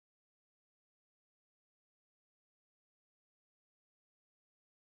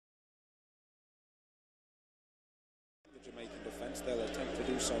Jamaican defence. They'll attempt to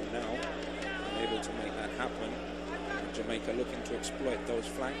do so now, unable to make that happen. And Jamaica looking to exploit those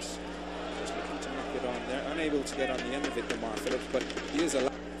flanks. Just looking to knock it on there. Unable to get on the end of it, Lamar Phillips, but he is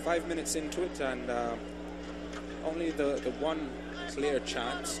 5 minutes into it, and only the one clear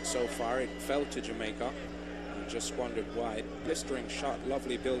chance so far. It fell to Jamaica and just squandered wide. Blistering shot,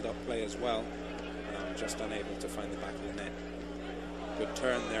 lovely build-up play as well. Just unable to find the back of the net. Good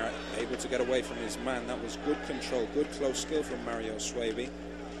turn there, able to get away from his man. That was good control, good close skill from Mario Swaby.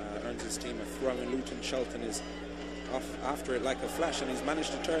 Earns his team a throw, and Luton Shelton is off after it like a flash, and he's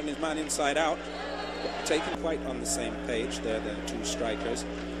managed to turn his man inside out. But taken quite on the same page there, the two strikers.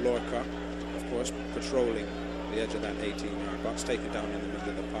 Lorca, of course, patrolling the edge of that 18-yard box, taken down in the middle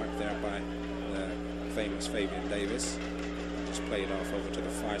of the park there by the famous Fabian Davis. Just played off over to the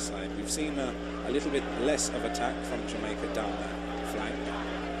far side. We've seen a little bit less of attack from Jamaica down that flank.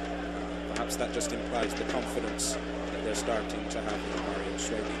 Perhaps that just implies the confidence that they're starting to have in Mario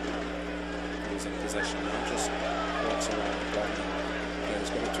Swaby. He's in possession now, just walks around the ball and goes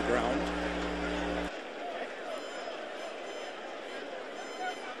going to ground.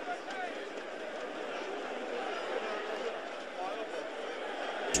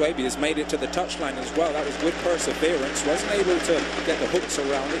 Swaby has made it to the touchline as well. That was with perseverance. Wasn't able to get the hooks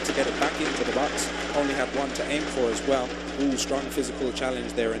around it to get it back into the box. Only had one to aim for as well. Ooh, strong physical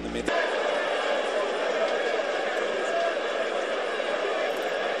challenge there in the middle.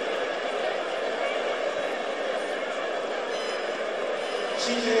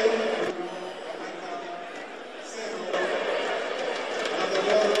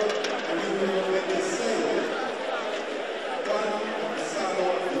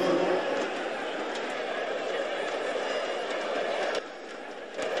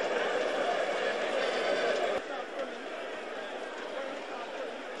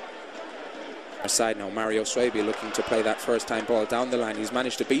 Side now, Mario Swaby looking to play that first time ball down the line. He's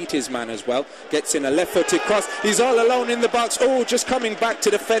managed to beat his man as well. Gets in a left-footed cross. He's all alone in the box. Oh, just coming back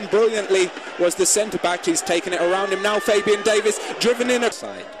to defend brilliantly was the centre-back. He's taken it around him now. Fabian Davis driven in a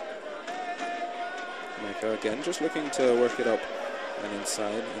side. Jamaica again just looking to work it up and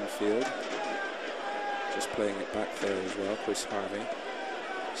inside in field. Just playing it back there as well, Chris Harvey.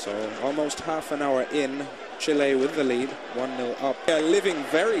 So almost half an hour in. Chile with the lead, 1-0 up. They're living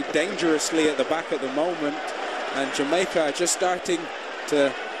very dangerously at the back at the moment, and Jamaica are just starting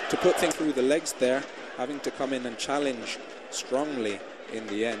to put things through the legs there, having to come in and challenge strongly in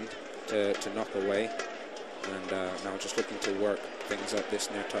the end to knock away. And now just looking to work things up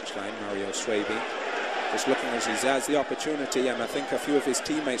this near touchline. Mario Swaby just looking as he has the opportunity, and I think a few of his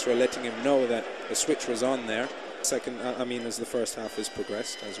teammates were letting him know that the switch was on there. As the first half has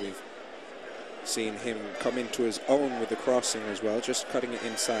progressed, as we've seen him come into his own with the crossing as well, just cutting it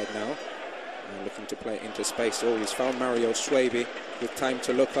inside now and looking to play it into space. Oh, he's found Mario Swaby with time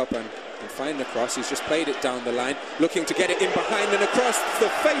to look up and find the cross. He's just played it down the line, looking to get it in behind and across the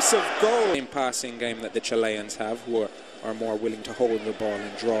face of goal. In passing game that the Chileans have, who are more willing to hold the ball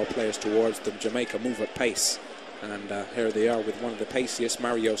and draw players towards them. Jamaica move at pace, and here they are with one of the paciest,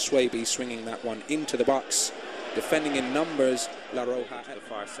 Mario Swaby, swinging that one into the box. Defending in numbers, La Roja at the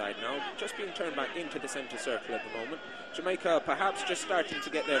far side now, just being turned back into the centre circle at the moment. Jamaica perhaps just starting to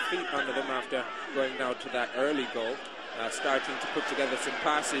get their feet under them after going down to that early goal, starting to put together some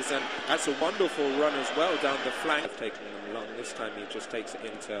passes, and that's a wonderful run as well down the flank. Taking them long, this time he just takes it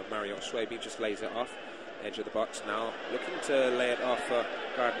into Mario Swaby, just lays it off, edge of the box now, looking to lay it off for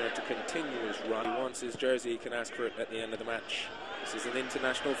Gardner to continue his run. He wants his jersey, he can ask for it at the end of the match. This is an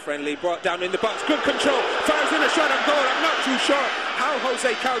international friendly, brought down in the box, good control, fires in a shot on goal. I'm not too sure how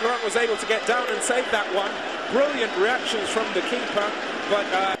Jose Calderon was able to get down and save that one. Brilliant reactions from the keeper, but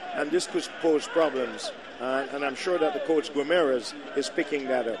and this could pose problems, and I'm sure that the coach Guimarães is picking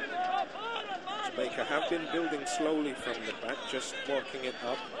that up. Jamaica have been building slowly from the back, just walking it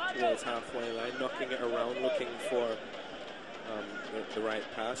up towards halfway line, knocking it around, looking for the right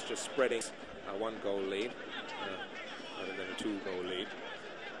pass, just spreading a 1-goal lead. Rather than a 2-goal lead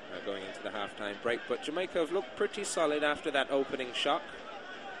going into the half-time break. But Jamaica have looked pretty solid after that opening shock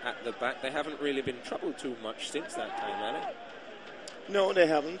at the back. They haven't really been troubled too much since that time, have they? No, they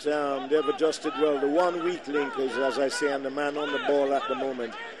haven't. They've adjusted well. The one weak link is, as I say, and the man on the ball at the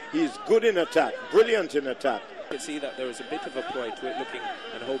moment. He's good in attack, brilliant in attack. You can see that there was a bit of a ploy to it, looking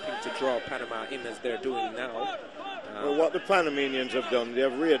and hoping to draw Panama in as they're doing now. Well, what the Panamanians have done, they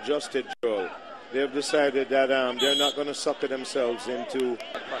have readjusted Joel. They have decided that they're not going to sucker themselves into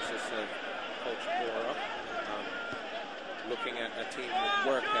the process of Coach Bora, looking at a team with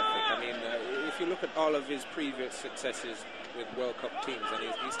work ethic. I mean, if you look at all of his previous successes with World Cup teams, and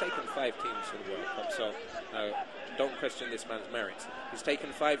he's taken 5 teams to the World Cup, so don't question this man's merits. He's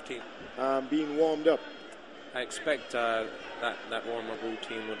taken 5 teams. Being warmed up. I expect that warm-up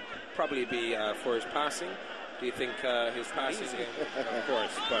routine would probably be for his passing. Do you think his passing game? Of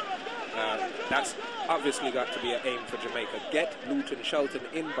course, but that's obviously got to be an aim for Jamaica. Get Luton Shelton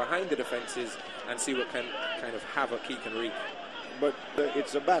in behind the defences and see what kind of havoc he can wreak. But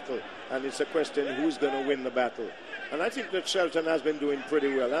it's a battle, and it's a question who's going to win the battle. And I think that Shelton has been doing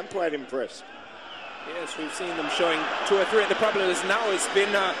pretty well. I'm quite impressed. Yes, we've seen them showing 2 or 3. The problem is now it's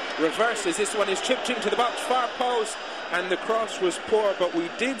been reversed as this one is chipped into the box, far post, and the cross was poor, but we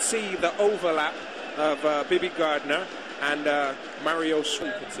did see the overlap of Bibby Gardner and Mario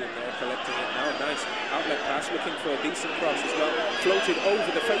Swaby. You can see him there collecting it now. Nice outlet pass, looking for a decent cross as well. Floated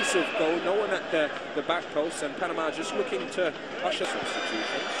over the face of goal, no one at the back post, and Panama just looking to usher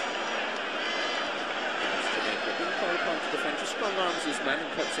substitutions. Being called upon to defend, just strong arms his man and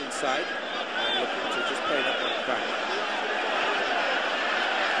cuts inside, and looking to just play that one back.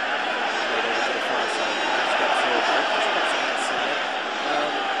 Played over to the far side, steps over, just cuts it inside.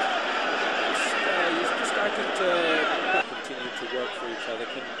 He's starting to continue to work for each other,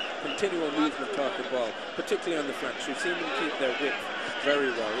 continual movement off the ball, particularly on the flanks. We've seen them keep their width very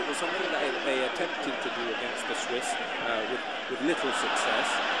well. It was something that they attempted to do against the Swiss with little success,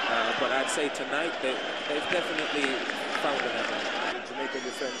 but I'd say tonight they've definitely found an avenue. Jamaican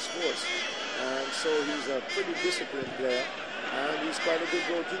defence force, and so he's a pretty disciplined player, and he's quite a good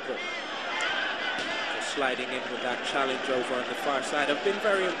goalkeeper. Just sliding in with that challenge over on the far side. I've been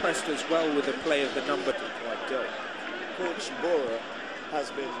very impressed as well with the play of the number 2. Coach Bora has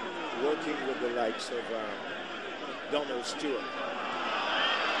been working with the likes of Donald Stewart.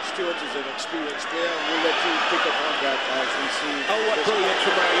 Stewart is an experienced player, and we'll let you pick up on that as we see. Oh, what brilliant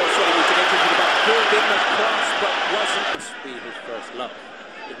from Mario Swaby to get into the back. Pulled in the cross, but wasn't. Must be his first love.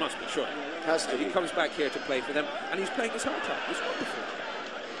 It must be, sure. Has to be. He comes back here to play for them, and he's playing his heart out. It's wonderful.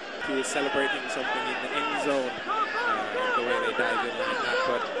 He is celebrating something in the end zone, the way they dive in like that,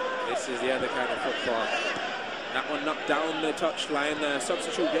 but this is the other kind of football. That one knocked down the touchline.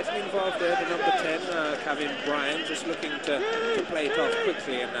 Substitute getting involved there, the number 10, Kevin Bryan, just looking to play it off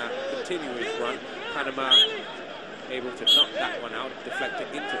quickly and continue his run. Panama able to knock that one out, deflected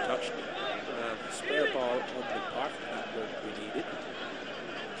into touch. Spare ball on the park, that will be needed.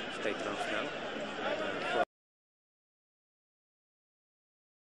 It's taken off now.